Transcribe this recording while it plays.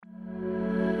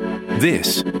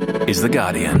This is The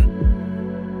Guardian.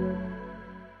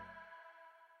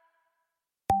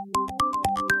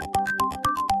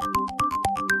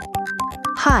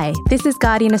 Hi, this is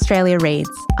Guardian Australia Reads.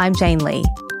 I'm Jane Lee.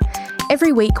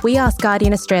 Every week we ask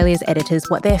Guardian Australia's editors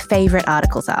what their favourite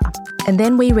articles are, and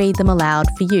then we read them aloud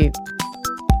for you.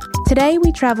 Today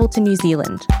we travel to New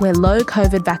Zealand, where low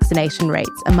COVID vaccination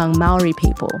rates among Maori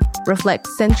people reflect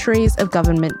centuries of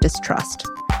government distrust.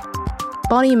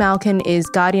 Bonnie Malkin is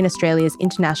Guardian Australia's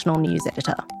international news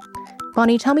editor.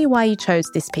 Bonnie, tell me why you chose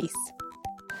this piece.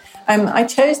 I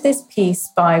chose this piece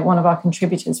by one of our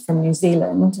contributors from New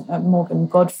Zealand, Morgan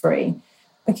Godfrey,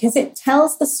 because it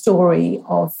tells the story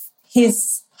of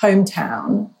his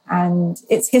hometown and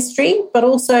its history, but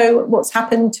also what's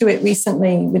happened to it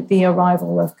recently with the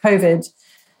arrival of COVID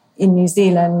in New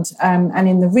Zealand and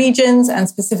in the regions, and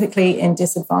specifically in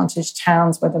disadvantaged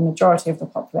towns where the majority of the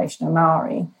population are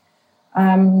Maori.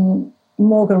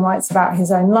 Morgan writes about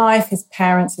his own life, his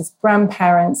parents, his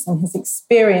grandparents, and his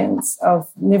experience of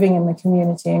living in the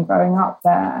community and growing up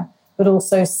there, but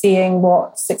also seeing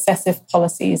what successive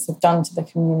policies have done to the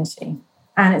community.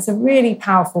 And it's a really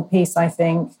powerful piece, I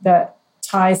think, that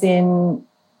ties in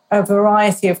a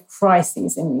variety of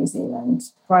crises in New Zealand,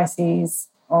 crises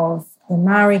of the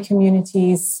Maori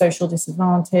community's social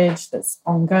disadvantage that's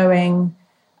ongoing,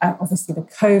 obviously the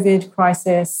COVID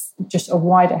crisis, just a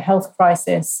wider health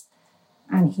crisis.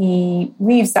 And he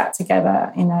weaves that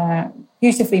together in a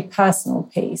beautifully personal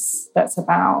piece that's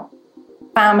about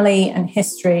family and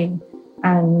history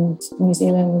and New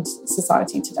Zealand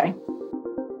society today.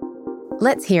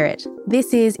 Let's hear it.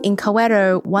 This is In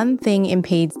Kawerau, One Thing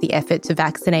Impedes the Effort to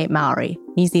Vaccinate Maori,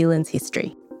 New Zealand's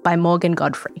History, by Morgan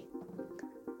Godfrey.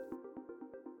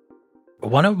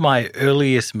 One of my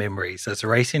earliest memories is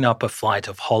racing up a flight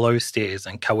of hollow stairs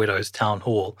in Kawerau's town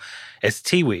hall as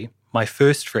Tiwi, my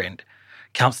first friend,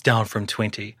 counts down from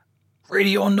 20.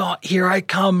 "Ready or not, here I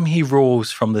come," he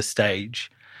roars from the stage.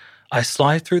 I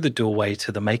slide through the doorway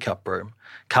to the makeup room,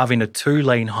 carving a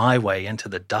 2-lane highway into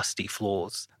the dusty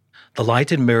floors. The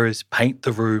lighted mirrors paint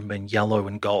the room in yellow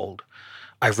and gold.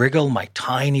 I wriggle my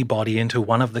tiny body into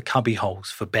one of the cubby holes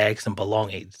for bags and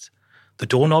belongings. The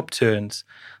doorknob turns,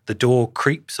 the door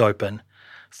creeps open.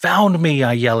 "Found me,"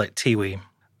 I yell at Tiwi.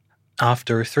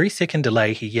 After a 3-second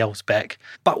delay, he yells back,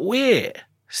 "But where?"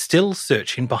 Still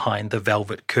searching behind the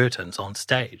velvet curtains on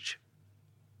stage.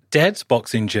 Dad's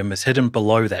boxing gym is hidden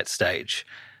below that stage.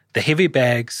 The heavy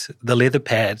bags, the leather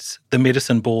pads, the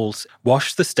medicine balls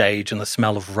wash the stage in the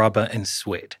smell of rubber and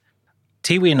sweat.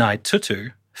 Tiwi and I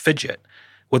fidget,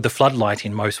 with the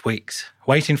floodlighting most weeks,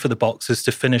 waiting for the boxers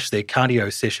to finish their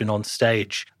cardio session on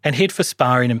stage and head for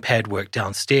sparring and pad work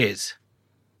downstairs.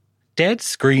 Dad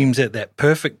screams at that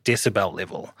perfect decibel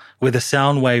level, where the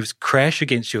sound waves crash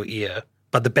against your ear,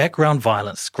 but the background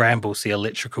violence scrambles the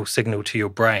electrical signal to your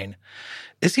brain.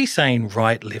 Is he saying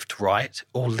right, left, right,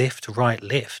 or left, right,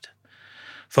 left?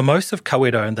 For most of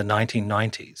Kawerau in the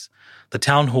 1990s, the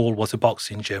town hall was a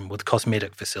boxing gym with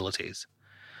cosmetic facilities.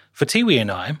 For Tiwi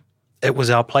and I, it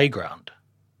was our playground.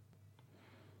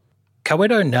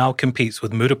 Kawerau now competes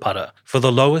with Murupara for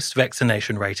the lowest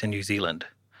vaccination rate in New Zealand.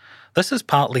 This is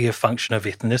partly a function of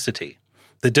ethnicity.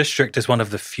 The district is one of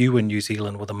the few in New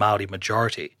Zealand with a Māori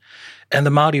majority, and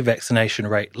the Māori vaccination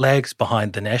rate lags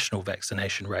behind the national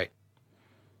vaccination rate.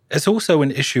 It's also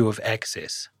an issue of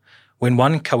access. When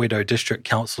one Kawerau district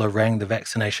councillor rang the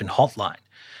vaccination hotline,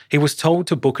 he was told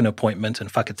to book an appointment in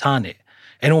Whakatane,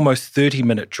 an almost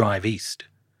 30-minute drive east.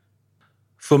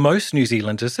 For most New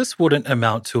Zealanders, this wouldn't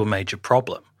amount to a major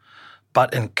problem.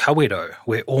 But in Kawerau,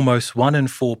 where almost 1 in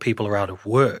 4 people are out of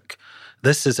work,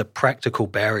 this is a practical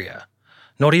barrier.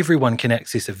 Not everyone can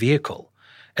access a vehicle,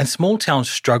 and small towns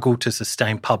struggle to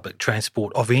sustain public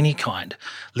transport of any kind,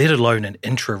 let alone an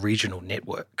intra-regional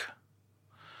network.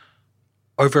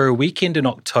 Over a weekend in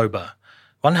October,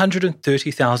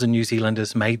 130,000 New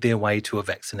Zealanders made their way to a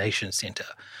vaccination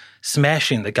centre,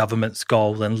 smashing the government's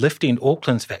goal and lifting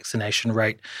Auckland's vaccination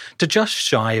rate to just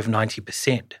shy of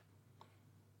 90%.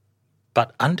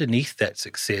 But underneath that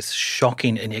success,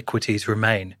 shocking inequities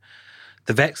remain.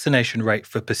 The vaccination rate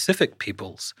for Pacific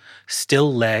peoples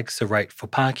still lags the rate for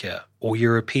Pākehā or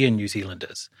European New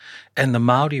Zealanders, and the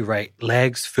Māori rate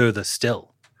lags further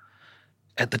still.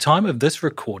 At the time of this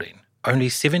recording, only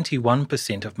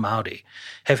 71% of Māori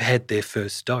have had their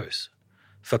first dose.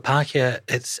 For Pākehā,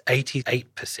 it's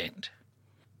 88%.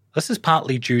 This is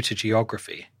partly due to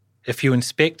geography. If you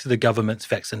inspect the government's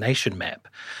vaccination map,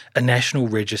 a national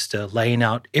register laying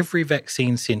out every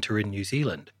vaccine centre in New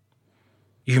Zealand,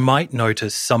 you might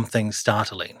notice something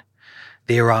startling.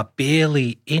 There are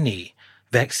barely any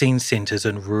vaccine centres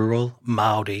in rural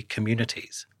Māori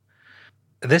communities.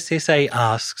 This essay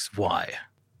asks why.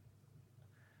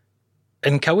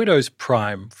 In Kawerau's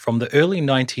prime, from the early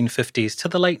 1950s to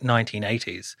the late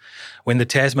 1980s, when the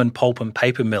Tasman pulp and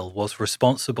paper mill was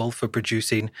responsible for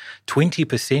producing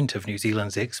 20% of New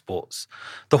Zealand's exports,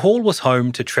 the hall was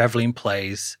home to travelling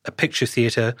plays, a picture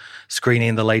theatre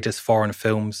screening the latest foreign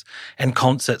films, and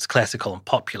concerts classical and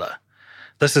popular.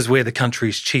 This is where the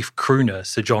country's chief crooner,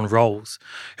 Sir John Rolls,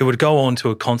 who would go on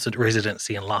to a concert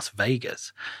residency in Las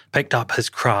Vegas, picked up his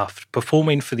craft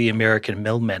performing for the American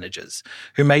mill managers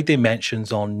who made their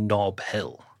mansions on Nob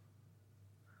Hill.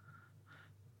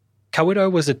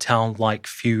 Kawerau was a town like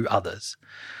few others.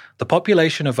 The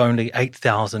population of only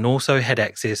 8,000 also had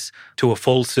access to a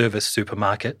full-service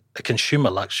supermarket, a consumer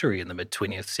luxury in the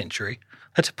mid-20th century,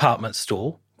 a department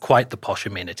store, quite the posh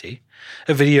amenity,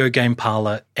 a video game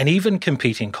parlour, and even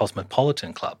competing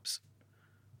cosmopolitan clubs.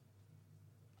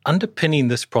 Underpinning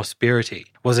this prosperity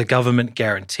was a government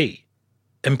guarantee.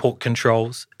 Import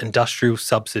controls, industrial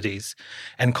subsidies,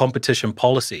 and competition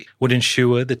policy would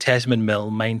ensure the Tasman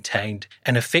Mill maintained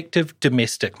an effective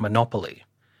domestic monopoly.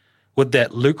 With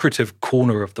that lucrative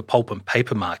corner of the pulp and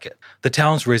paper market, the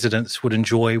town's residents would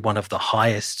enjoy one of the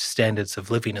highest standards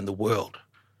of living in the world.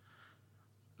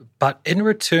 But in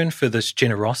return for this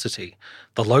generosity,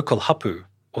 the local hapu,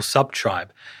 or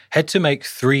sub-tribe, had to make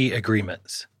 3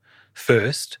 agreements.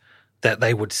 First, that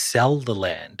they would sell the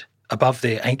land above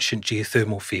their ancient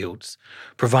geothermal fields,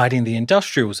 providing the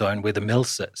industrial zone where the mill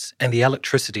sits and the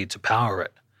electricity to power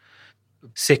it.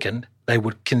 Second, they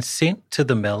would consent to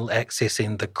the mill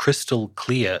accessing the crystal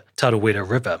clear Tarawera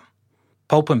River.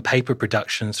 Pulp and paper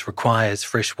productions requires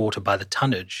fresh water by the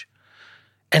tonnage.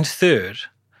 And third,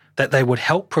 that they would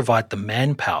help provide the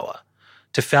manpower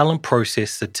to fell and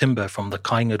process the timber from the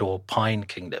Kaingaroa pine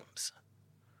kingdoms.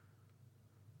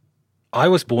 I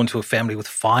was born to a family with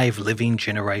 5 living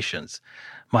generations.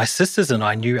 My sisters and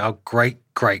I knew our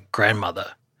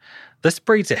great-great-grandmother. This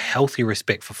breeds a healthy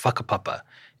respect for whakapapa,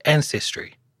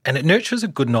 ancestry, and it nurtures a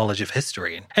good knowledge of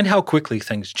history and how quickly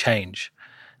things change.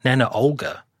 Nana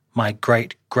Olga, my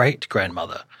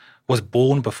great-great-grandmother, was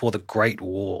born before the Great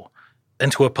War,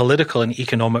 into a political and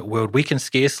economic world we can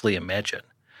scarcely imagine.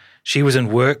 She was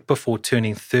in work before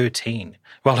turning 13,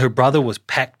 while her brother was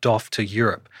packed off to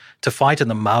Europe to fight in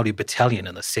the Māori battalion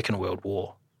in the Second World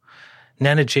War.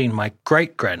 Nana Jean, my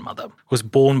great-grandmother, was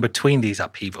born between these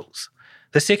upheavals,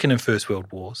 the Second and First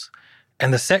World Wars,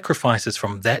 and the sacrifices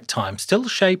from that time still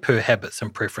shape her habits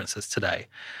and preferences today.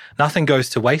 Nothing goes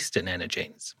to waste at Nana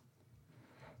Jean's.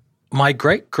 My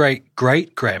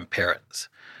great-great-great-grandparents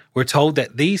were told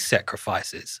that these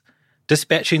sacrifices,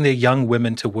 dispatching their young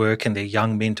women to work and their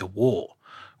young men to war,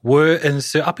 were, in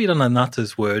Sir Apirana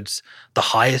Ngata's words, the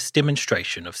highest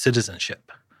demonstration of citizenship.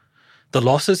 The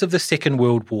losses of the Second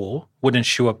World War would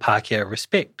ensure Pākehā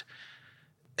respect.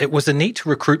 It was a neat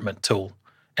recruitment tool,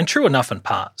 and true enough in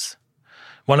parts.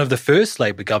 One of the first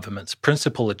Labour government's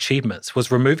principal achievements was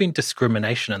removing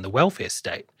discrimination in the welfare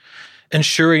state,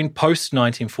 ensuring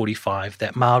post-1945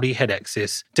 that Māori had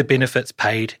access to benefits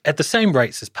paid at the same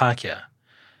rates as Pākehā.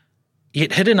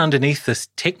 Yet hidden underneath this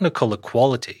technical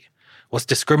equality was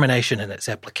discrimination in its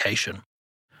application.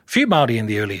 Few Māori in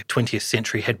the early 20th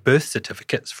century had birth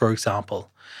certificates, for example,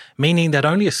 meaning that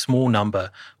only a small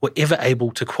number were ever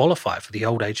able to qualify for the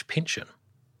old age pension.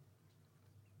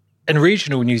 In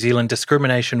regional New Zealand,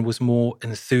 discrimination was more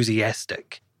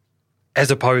enthusiastic, as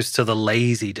opposed to the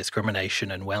lazy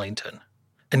discrimination in Wellington.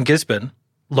 In Gisborne,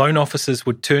 loan officers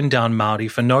would turn down Māori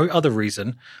for no other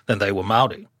reason than they were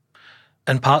Māori.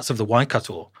 In parts of the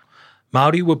Waikato,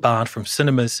 Māori were barred from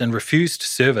cinemas and refused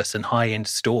service in high-end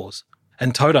stores.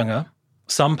 In Tauranga,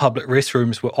 some public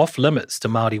restrooms were off-limits to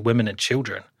Māori women and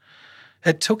children.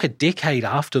 It took a decade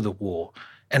after the war,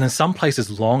 and in some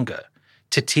places longer,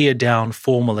 to tear down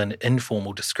formal and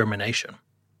informal discrimination.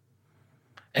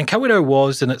 And Kawerau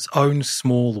was, in its own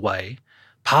small way,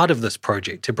 part of this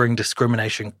project to bring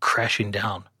discrimination crashing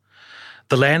down.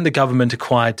 The land the government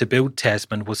acquired to build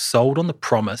Tasman was sold on the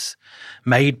promise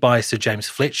made by Sir James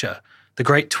Fletcher, the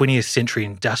great 20th century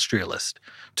industrialist,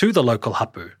 to the local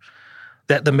hapu,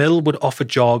 that the mill would offer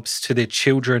jobs to their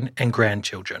children and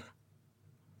grandchildren.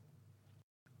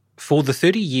 For the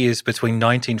 30 years between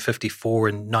 1954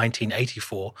 and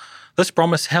 1984, this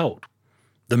promise held.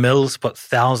 The mills put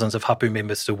thousands of hapu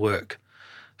members to work.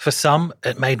 For some,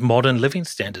 it made modern living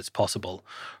standards possible,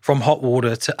 from hot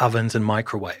water to ovens and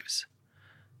microwaves.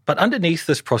 But underneath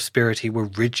this prosperity were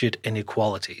rigid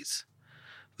inequalities.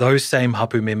 Those same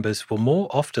hapu members were more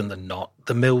often than not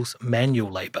the mill's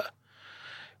manual labour.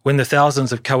 When the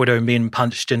thousands of Kawerau men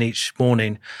punched in each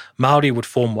morning, Māori would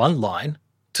form one line,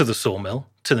 to the sawmill,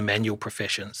 to the manual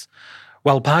professions,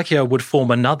 while Pākehā would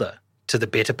form another, to the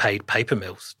better paid paper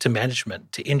mills, to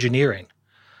management, to engineering.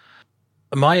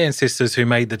 My ancestors who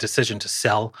made the decision to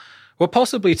sell were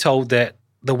possibly told that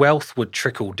the wealth would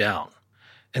trickle down.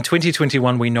 In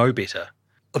 2021, we know better.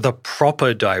 The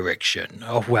proper direction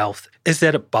of wealth is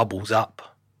that it bubbles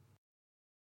up.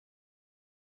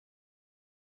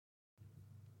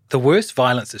 The worst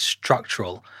violence is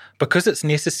structural because it's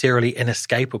necessarily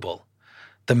inescapable.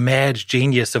 The mad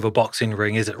genius of a boxing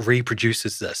ring is it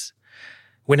reproduces this.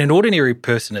 When an ordinary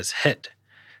person is hit,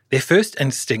 their first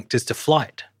instinct is to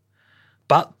flight.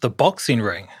 But the boxing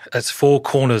ring, its four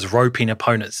corners roping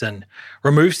opponents in,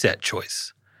 removes that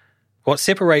choice. What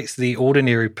separates the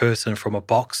ordinary person from a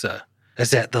boxer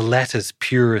is that the latter's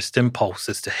purest impulse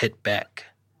is to hit back.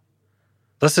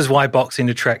 This is why boxing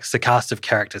attracts the cast of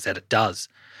characters that it does.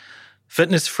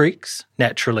 Fitness freaks,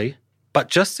 naturally, but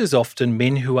just as often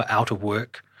men who are out of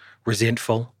work,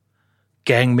 resentful,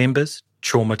 gang members,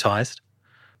 traumatised.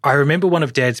 I remember one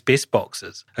of Dad's best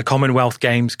boxers, a Commonwealth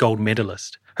Games gold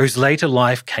medalist, whose later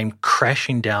life came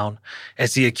crashing down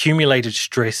as the accumulated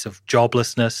stress of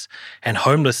joblessness and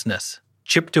homelessness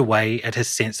chipped away at his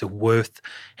sense of worth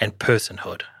and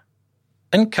personhood.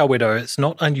 In Kawerau, it's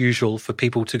not unusual for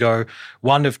people to go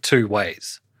one of two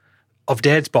ways. Of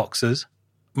Dad's boxers,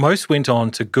 most went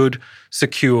on to good,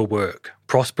 secure work,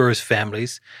 prosperous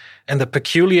families, and the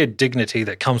peculiar dignity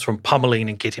that comes from pummeling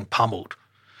and getting pummeled.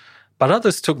 But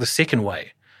others took the second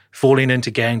way, falling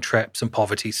into gang traps and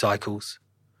poverty cycles.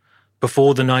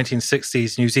 Before the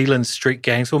 1960s, New Zealand's street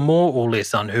gangs were more or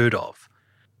less unheard of.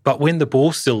 But when the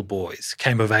Borstal Boys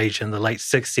came of age in the late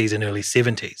 60s and early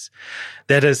 70s,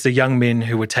 that is, the young men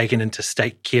who were taken into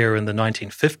state care in the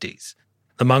 1950s,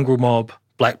 the mongrel mob,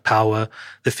 Black Power,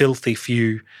 the Filthy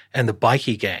Few, and the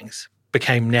bikie gangs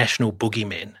became national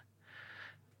boogeymen.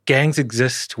 Gangs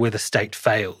exist where the state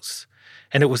fails,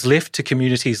 and it was left to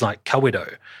communities like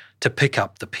Kawerau to pick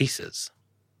up the pieces.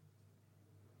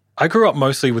 I grew up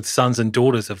mostly with sons and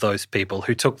daughters of those people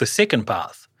who took the second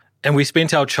path, and we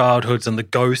spent our childhoods in the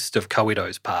ghost of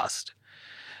Kawerau's past.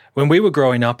 When we were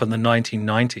growing up in the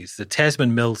 1990s, the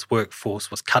Tasman Mills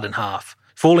workforce was cut in half,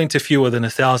 falling to fewer than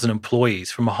 1,000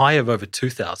 employees from a high of over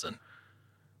 2,000.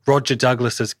 Roger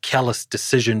Douglas's callous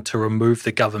decision to remove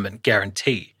the government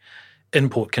guarantee,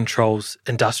 import controls,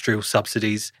 industrial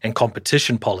subsidies, and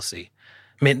competition policy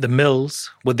meant the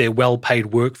mills, with their well-paid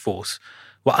workforce,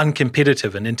 were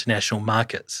uncompetitive in international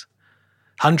markets.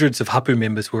 Hundreds of hapu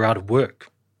members were out of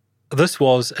work. This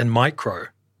was, in micro,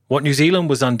 what New Zealand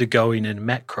was undergoing in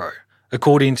macro,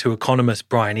 according to economist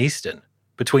Brian Easton.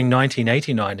 Between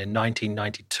 1989 and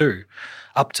 1992,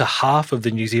 up to half of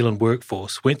the New Zealand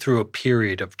workforce went through a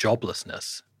period of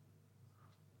joblessness.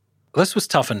 This was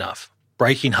tough enough,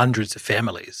 breaking hundreds of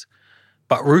families,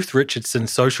 but Ruth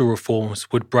Richardson's social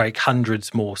reforms would break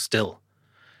hundreds more still.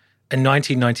 In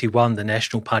 1991, the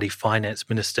National Party finance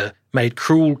minister made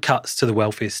cruel cuts to the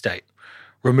welfare state,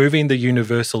 removing the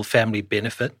universal family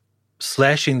benefit,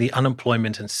 slashing the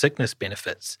unemployment and sickness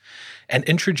benefits, and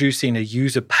introducing a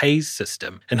user pays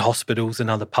system in hospitals and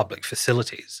other public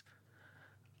facilities.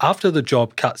 After the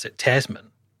job cuts at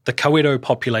Tasman, the Kawerau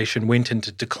population went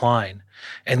into decline,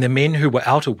 and the men who were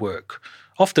out of work,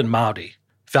 often Māori,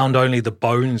 found only the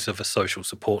bones of a social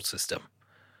support system.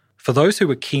 For those who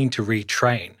were keen to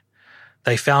retrain,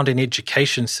 they found an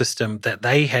education system that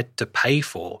they had to pay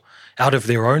for out of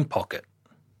their own pocket.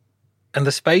 In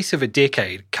the space of a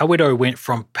decade, Kawerau went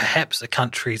from perhaps the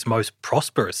country's most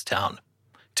prosperous town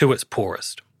to its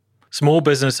poorest. Small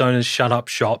business owners shut up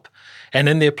shop, and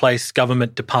in their place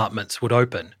government departments would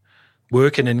open,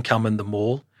 work and income in the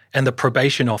mall, and the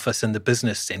probation office in the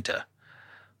business centre.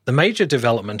 The major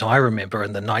development I remember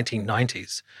in the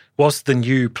 1990s was the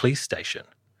new police station.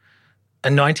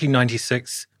 In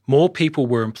 1996, more people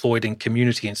were employed in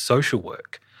community and social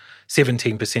work,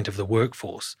 17% of the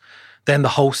workforce, than the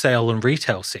wholesale and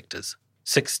retail sectors,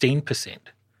 16%.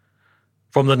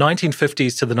 From the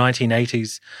 1950s to the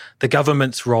 1980s, the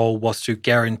government's role was to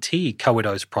guarantee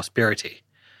Kawerau's prosperity.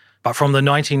 But from the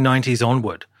 1990s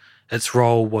onward, its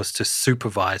role was to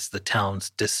supervise the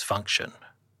town's dysfunction.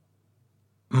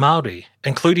 Māori,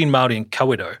 including Māori in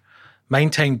Kawerau,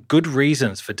 maintained good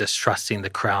reasons for distrusting the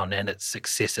Crown and its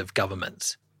successive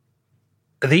governments.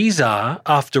 These are,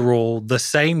 after all, the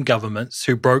same governments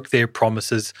who broke their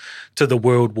promises to the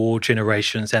World War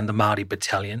generations and the Māori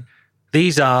Battalion.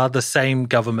 These are the same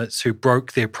governments who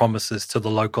broke their promises to the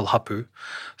local hapu,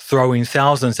 throwing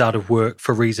thousands out of work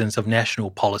for reasons of national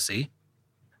policy.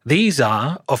 These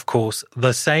are, of course,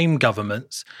 the same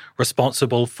governments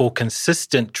responsible for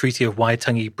consistent Treaty of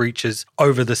Waitangi breaches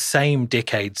over the same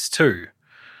decades too.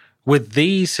 With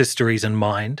these histories in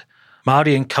mind,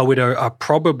 Māori and Kawerau are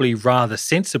probably rather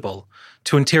sensible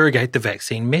to interrogate the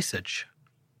vaccine message.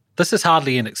 This is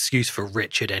hardly an excuse for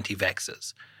wretched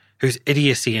anti-vaxxers, whose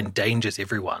idiocy endangers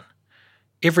everyone.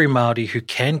 Every Māori who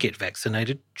can get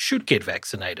vaccinated should get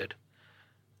vaccinated.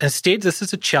 Instead, this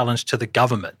is a challenge to the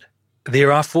government.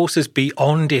 There are forces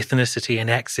beyond ethnicity and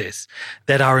access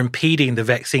that are impeding the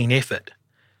vaccine effort.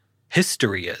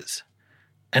 History is.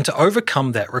 And to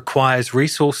overcome that requires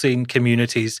resourcing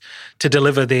communities to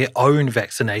deliver their own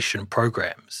vaccination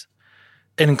programs.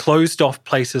 In closed-off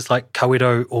places like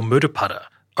Kawerau or Murupara,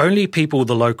 only people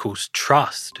the locals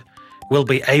trust will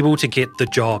be able to get the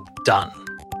job done.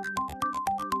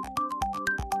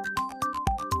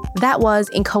 That was,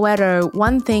 in Kawerau,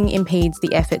 One Thing Impedes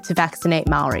the Effort to Vaccinate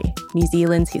Māori, New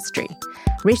Zealand's History,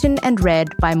 written and read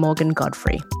by Morgan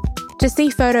Godfrey. To see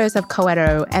photos of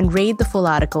Kawerau and read the full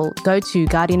article, go to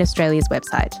Guardian Australia's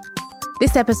website.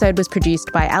 This episode was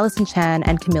produced by Alison Chan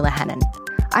and Camilla Hannon.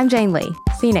 I'm Jane Lee.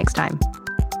 See you next time.